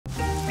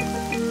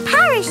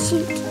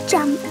parachute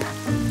jump.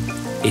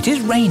 It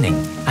is raining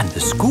and the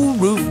school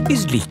roof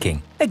is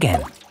leaking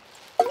again.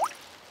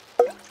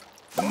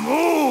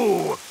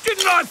 Moo!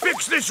 Didn't I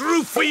fix this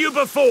roof for you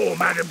before,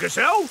 Madam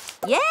Gazelle?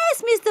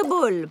 Yes, Mr.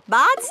 Bull,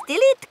 but still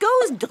it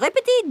goes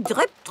drippity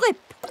drip drip.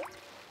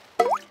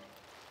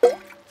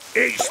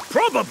 It's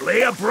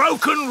probably a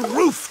broken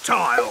roof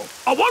tile.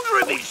 I wonder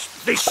if it's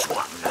this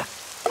one.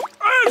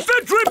 Has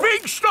the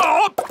dripping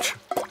stopped?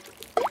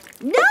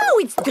 No,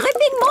 it's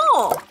dripping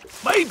more.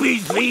 Maybe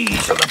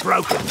these are the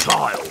broken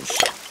tiles.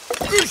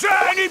 Is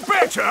that any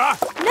better?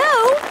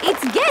 No,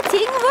 it's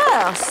getting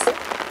worse.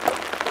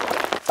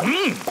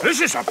 This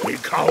is a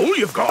big hole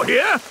you've got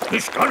here.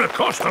 It's going to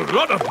cost a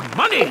lot of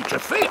money to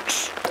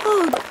fix.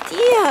 Oh,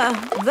 dear.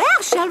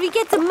 Where shall we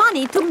get the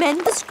money to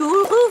mend the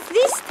school roof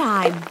this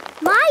time?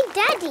 My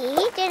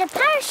daddy did a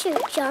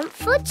parachute jump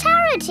for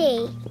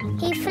charity.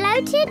 He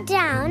floated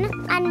down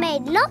and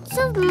made lots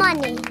of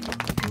money.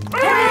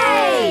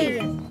 Hooray!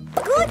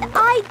 Good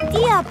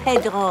idea,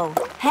 Pedro.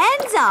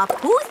 Hands up,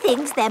 who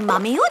thinks their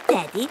mummy or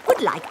daddy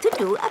would like to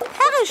do a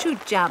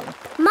parachute jump?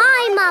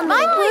 My mummy.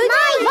 My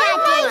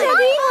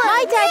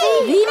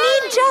daddy. We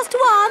mean just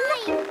one.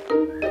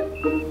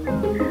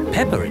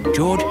 Peppa and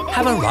George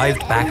have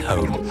arrived back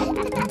home.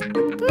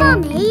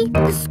 Mummy,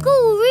 the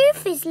school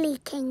roof is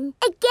leaking.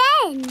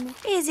 Again.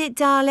 Is it,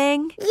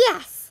 darling?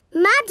 Yes.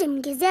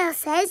 Madam Gazelle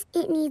says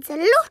it needs a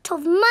lot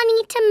of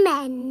money to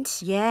mend.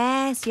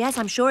 Yes,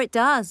 I'm sure it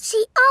does.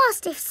 She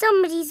asked if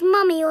somebody's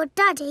mummy or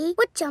daddy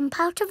would jump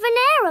out of an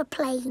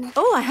aeroplane.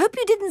 Oh, I hope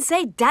you didn't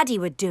say Daddy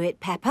would do it,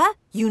 Peppa.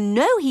 You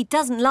know he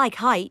doesn't like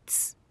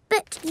heights.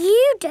 But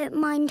you don't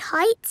mind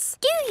heights,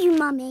 do you,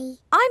 Mummy?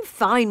 I'm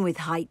fine with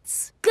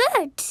heights.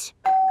 Good.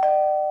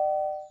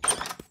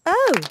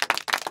 Oh,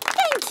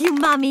 thank you,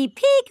 Mummy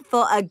Pig,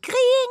 for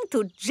agreeing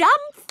to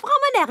jump from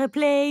an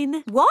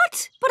aeroplane.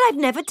 What? But I've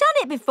never done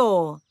it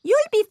before.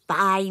 You'll be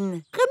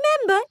fine.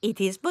 Remember,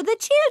 it is for the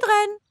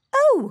children.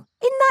 Oh,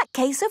 in that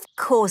case, of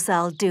course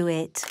I'll do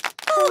it.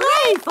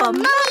 Hooray for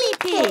Mummy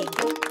Pig!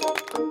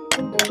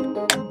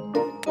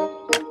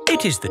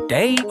 It is the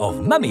day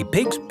of Mummy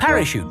Pig's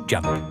parachute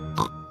jump.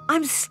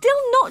 I'm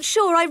still not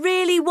sure I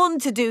really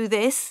want to do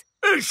this.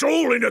 It's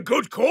all in a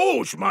good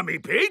cause, Mummy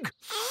Pig.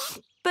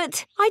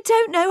 But I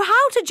don't know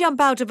how to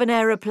jump out of an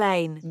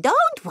aeroplane.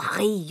 Don't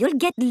worry, you'll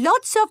get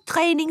lots of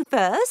training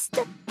first.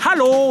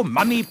 Hello,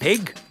 Mummy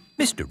Pig.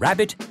 Mr.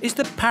 Rabbit is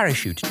the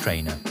parachute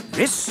trainer.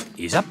 This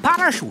is a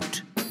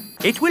parachute.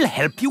 It will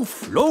help you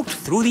float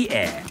through the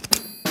air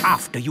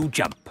after you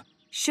jump.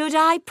 Should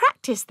I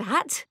practice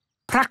that?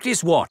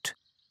 Practice what?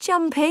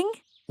 Jumping.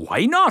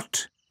 Why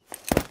not?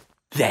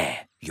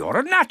 There, you're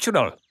a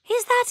natural.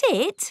 Is that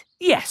it?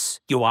 Yes,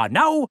 you are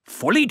now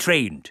fully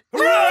trained.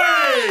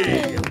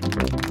 Hooray!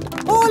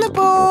 All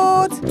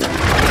aboard!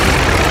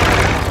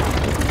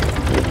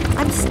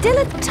 I'm still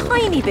a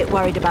tiny bit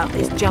worried about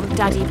this jump,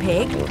 Daddy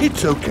Pig.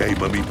 It's okay,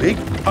 Mummy Pig.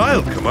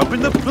 I'll come up in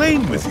the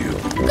plane with you.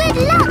 Good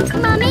luck,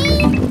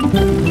 Mummy!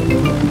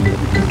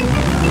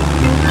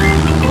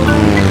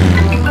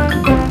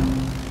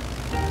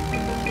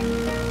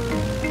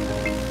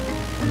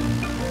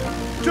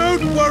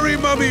 Don't worry,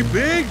 Mummy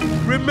Pig.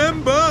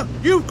 Remember,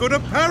 you've got a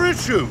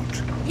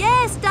parachute.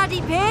 Yes,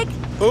 Daddy Pig.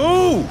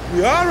 Oh,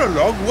 we are a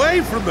long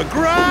way from the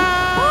ground.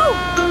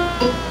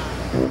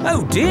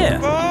 Oh dear,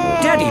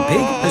 Daddy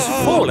Pig has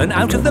fallen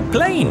out of the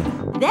plane.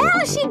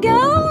 There she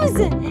goes.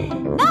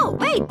 No,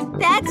 wait,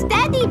 that's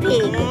Daddy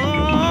Pig.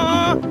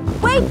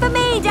 Wait for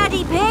me,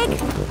 Daddy Pig.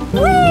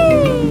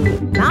 Whee!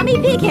 Mummy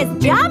Pig has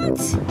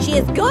jumped. She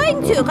is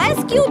going to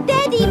rescue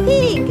Daddy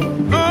Pig.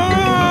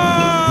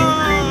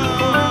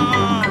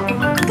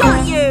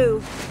 Got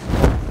you.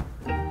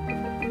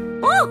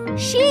 Oh,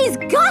 she's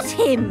got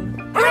him.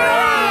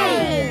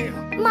 Hooray!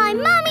 My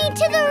mummy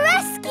to the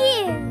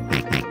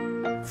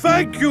rescue!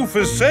 Thank you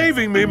for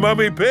saving me,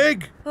 Mummy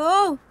Pig.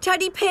 Oh,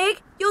 Daddy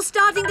Pig, you're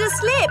starting to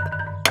slip.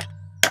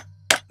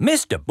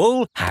 Mr.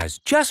 Bull has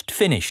just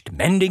finished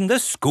mending the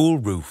school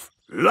roof.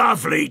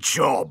 Lovely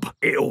job.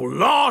 It'll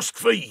last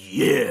for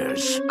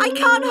years. I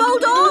can't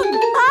hold on.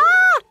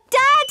 Ah,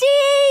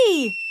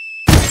 Daddy!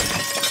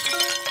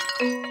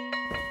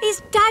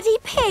 Is Daddy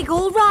Pig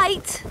all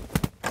right?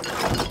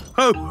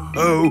 Ho,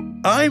 ho,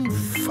 I'm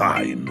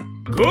fine.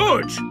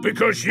 Good,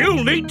 because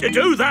you'll need to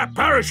do that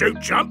parachute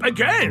jump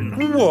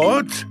again.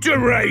 What? To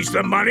raise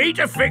the money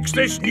to fix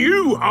this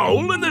new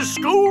hole in the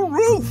school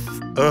roof.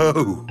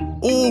 Oh,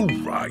 all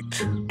right.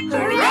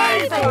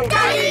 Hooray for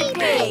Daddy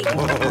Pig!